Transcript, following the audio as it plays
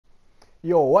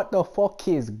Yo, what the fuck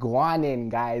is going on,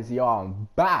 guys? Yo, I'm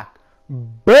back,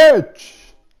 bitch.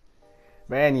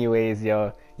 But anyways,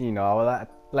 yo, I would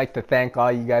like to thank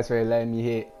all you guys for letting me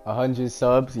hit 100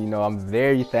 subs. I'm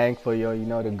very thankful, yo.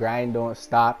 The grind don't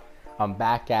stop. I'm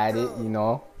back at it,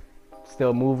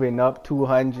 still moving up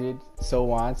 200,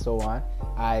 so on, so on.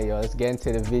 Alright, yo, let's get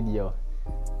into the video.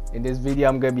 In this video,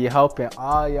 I'm gonna be helping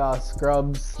all y'all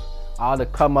scrubs, all the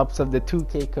come-ups of the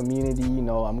 2K community.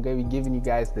 I'm gonna be giving you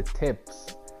guys the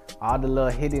tips, all the little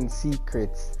hidden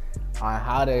secrets on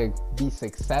how to be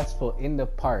successful in the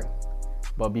park.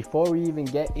 But before we even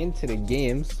get into the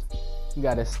games, you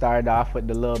gotta start off with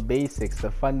the little basics, the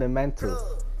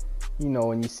fundamentals.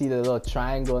 When you see the little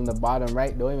triangle in the bottom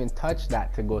right, don't even touch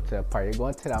that to go to the park. You're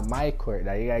going to the my court.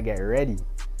 Now you gotta get ready.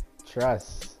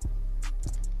 Trust.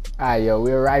 Alright, yo,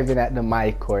 we're arriving at the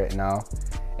my court now,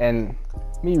 and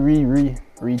me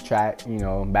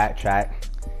backtrack.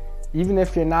 Even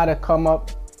if you're not a come up,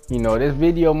 this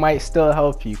video might still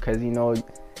help you, because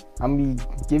I'm be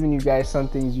giving you guys some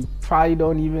things you probably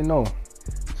don't even know.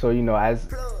 So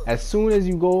as soon as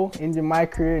you go into my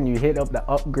career and you hit up the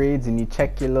upgrades and you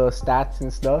check your little stats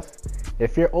and stuff,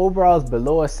 if your overall is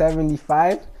below a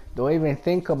 75, don't even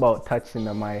think about touching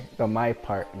the my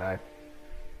part, dog.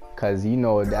 Cause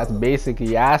that's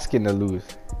basically asking to lose.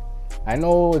 I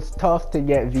know it's tough to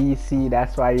get VC,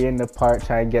 that's why you're in the park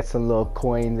trying to get some little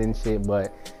coins and shit,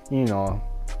 but nah.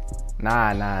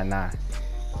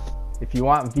 If you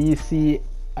want VC,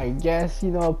 I guess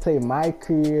play my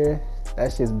career.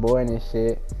 That's just boring and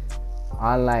shit.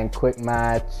 Online quick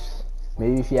match.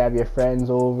 Maybe if you have your friends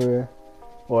over,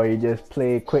 or you just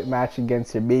play a quick match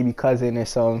against your baby cousin or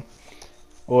something.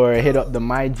 Or hit up the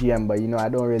my GM, but I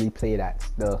don't really play that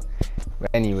still. But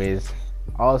anyways,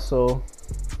 also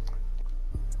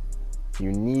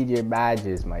you need your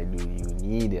badges, my dude. You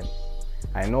need them.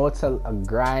 I know it's a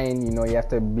grind, you have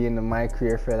to be in the my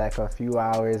career for like a few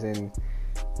hours, and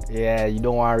yeah, you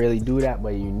don't want to really do that,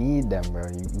 but you need them, bro.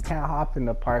 You can't hop in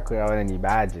the park without any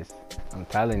badges. I'm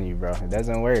telling you, bro, it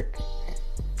doesn't work.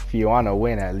 If you want to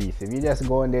win, at least. If you're just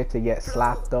going there to get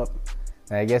slapped up,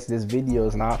 I guess this video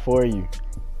is not for you.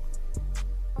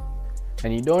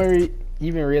 And you don't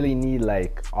even really need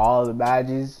like all the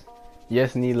badges. You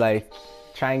just need like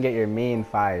try and get your main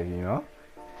 5,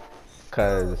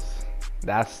 because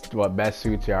that's what best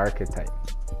suits your archetype.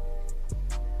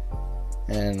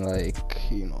 And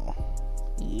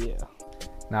yeah.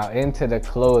 Now into the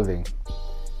clothing.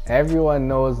 Everyone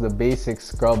knows the basic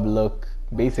scrub look,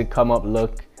 basic come up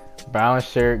look: brown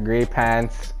shirt, gray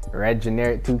pants, red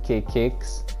generic 2K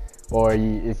kicks, or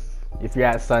if you're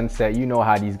at Sunset, you know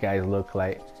how these guys look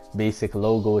like. Basic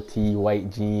logo tee,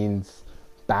 white jeans,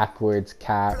 backwards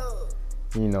cap,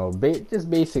 just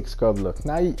basic scrub look.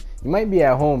 Now you might be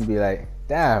at home be like,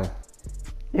 damn,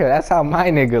 yo, that's how my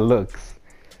nigga looks.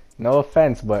 No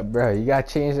offense, but bro, you gotta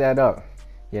change that up.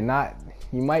 You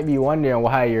might be wondering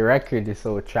why your record is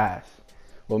so trash.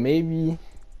 Well, maybe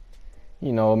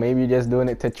you're just doing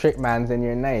it to trick mans and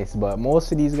you're nice, but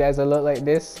most of these guys that look like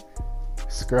this,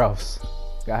 scruffs.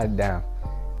 God damn.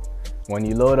 When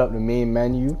you load up the main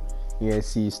menu, you're gonna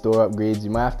see store upgrades.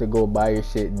 You might have to go buy your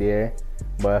shit there,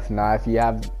 but if not, if you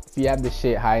have the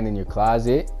shit hiding in your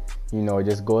closet,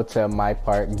 just go to my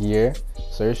park gear,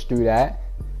 search through that,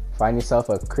 find yourself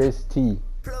a Chris T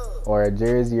or a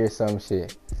jersey or some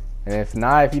shit. And if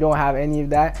not, if you don't have any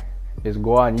of that, just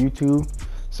go on YouTube,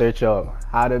 search up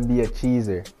how to be a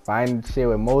cheeser, find shit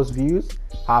with most views,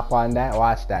 hop on that,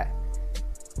 watch that.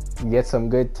 You get some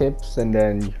good tips, and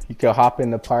then you can hop in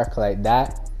the park like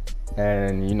that,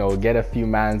 and get a few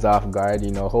mans off guard.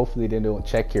 Hopefully they don't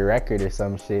check your record or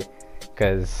some shit,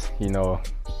 because you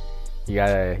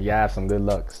gotta have some good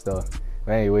luck still.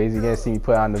 But anyways, you're gonna see me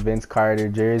put on the Vince Carter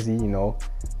jersey.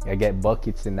 I get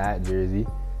buckets in that jersey.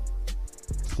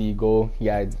 See, you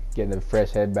gotta get the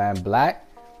fresh headband black.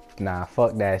 Nah,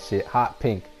 fuck that shit. Hot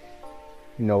pink.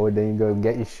 Then you go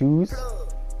get your shoes.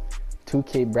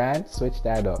 2K brand, switch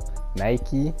that up.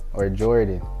 Nike or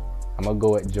Jordan. I'm gonna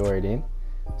go with Jordan.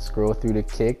 Scroll through the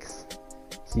kicks.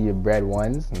 See your bread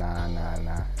ones. Nah.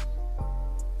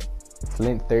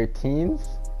 Flint 13s.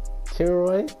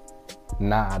 Kilroy.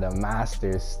 Nah, the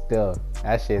Masters still.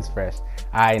 That shit's fresh.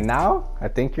 Alright, now I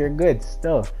think you're good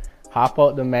still. Hop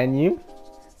out the menu.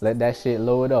 Let that shit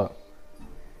load up.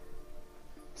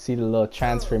 See the little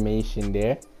transformation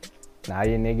there. Now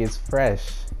your nigga's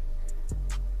fresh.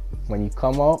 When you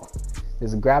come out,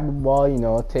 just grab the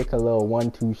ball, take a little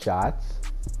 1-2 shots.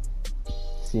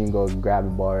 See him go grab the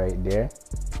ball right there.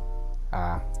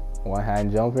 One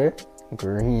hand jumper,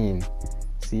 green.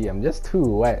 See, I'm just too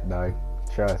wet, dog.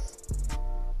 Trust.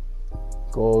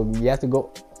 You have to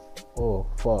go Oh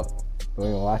fuck. Don't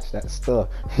even watch that stuff.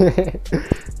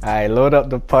 Alright, load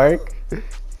up the park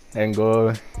and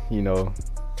go,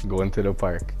 go into the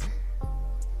park.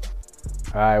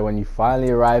 Alright, when you finally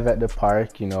arrive at the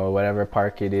park, whatever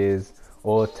park it is,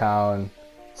 Old Town,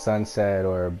 Sunset,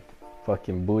 or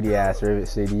fucking booty ass Rivet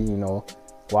City,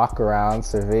 walk around,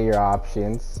 survey your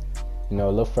options,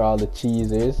 look for all the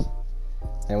cheesers.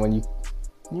 And when you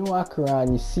walk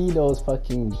around, you see those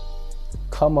fucking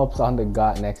come ups on the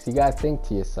got next, you gotta think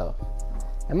to yourself,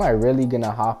 am I really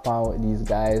gonna hop on with these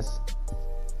guys?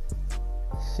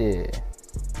 Shit.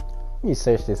 Let me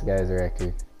search this guy's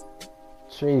record.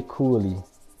 Trey Cooley.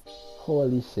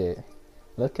 Holy shit.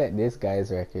 Look at this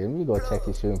guy's record. Let me go check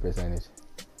his shooting percentage.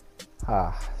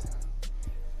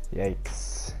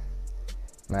 Yikes.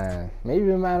 Man, maybe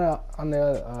the man on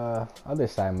the other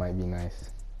side might be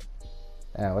nice.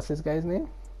 What's this guy's name?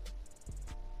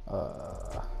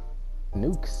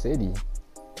 Nuke City.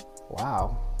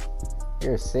 Wow.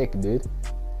 You're sick, dude.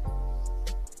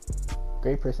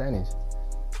 Great percentage.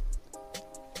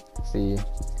 See,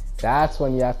 that's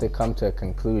when you have to come to a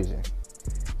conclusion.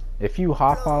 If you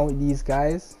hop on with these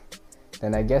guys,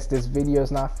 then I guess this video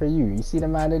is not for you. You see the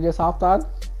man that just hopped on?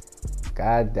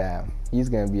 God damn, he's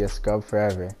gonna be a scrub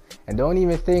forever. And don't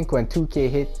even think when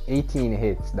 2K18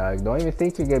 hits, dog. Don't even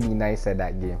think you're gonna be nice at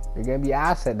that game. You're gonna be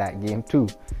ass at that game too.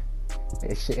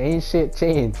 Ain't shit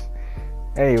changed.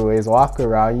 Anyways, walk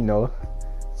around,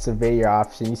 survey your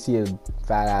option. You see a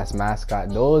fat ass mascot.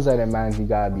 Those are the mans you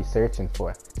gotta be searching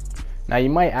for. Now you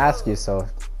might ask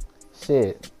yourself,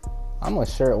 shit, I'm a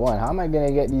shirt one. How am I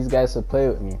gonna get these guys to play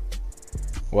with me?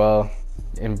 Well,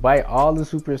 invite all the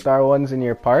superstar ones in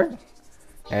your park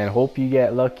and hope you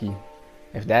get lucky.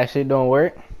 If that shit don't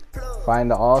work, find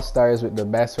the all-stars with the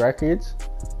best records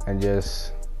and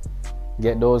just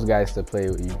get those guys to play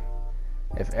with you.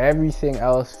 If everything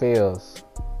else fails,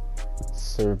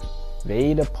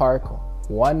 survey the park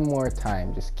one more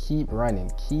time. Just keep running.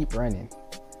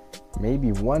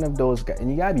 Maybe one of those guys, and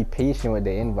you gotta be patient with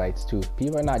the invites too.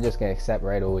 People are not just gonna accept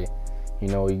right away. You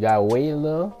gotta wait a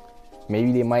little.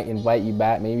 Maybe they might invite you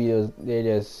back. Maybe they're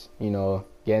just,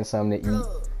 getting something to eat.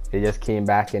 They just came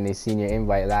back and they seen your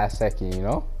invite last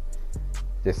second,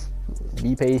 Just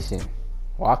be patient.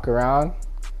 Walk around,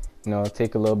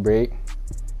 take a little break.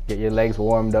 Get your legs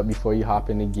warmed up before you hop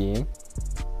in the game.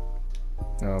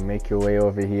 Make your way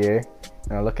over here.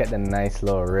 Look at the nice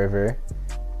little river.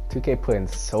 2K putting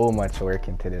so much work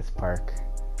into this park.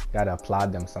 Gotta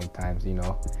applaud them sometimes,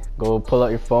 Go pull out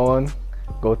your phone,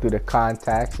 go through the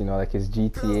contacts, like it's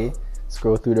GTA.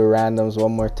 Scroll through the randoms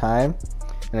one more time.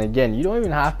 And again, you don't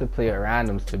even have to play at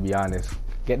randoms, to be honest.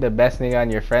 Get the best nigga on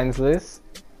your friends list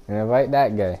and invite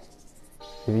that guy.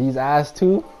 If he's asked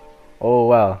to, oh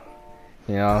well.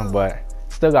 But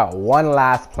still got one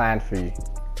last plan for you.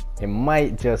 It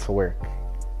might just work.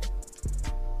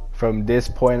 From this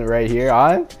point right here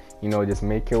on, just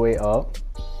make your way up.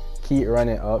 Keep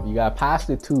running up. You gotta pass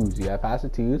the twos.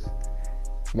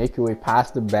 Make your way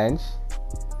past the bench.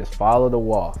 Just follow the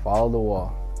wall.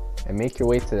 And make your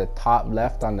way to the top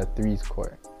left on the threes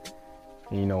court.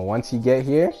 Once you get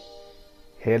here,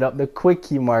 hit up the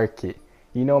quickie market.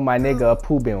 My nigga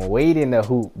Apu been waiting to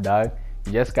hoop, dog.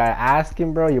 You just gotta ask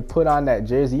him, bro. You put on that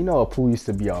jersey. Apu used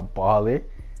to be a baller.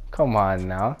 Come on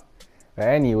now. But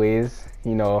anyways,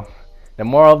 the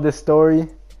moral of the story,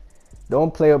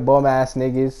 don't play with bum ass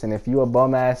niggas. And if you a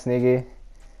bum ass nigga,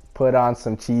 put on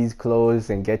some cheese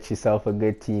clothes and get yourself a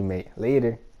good teammate.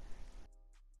 Later.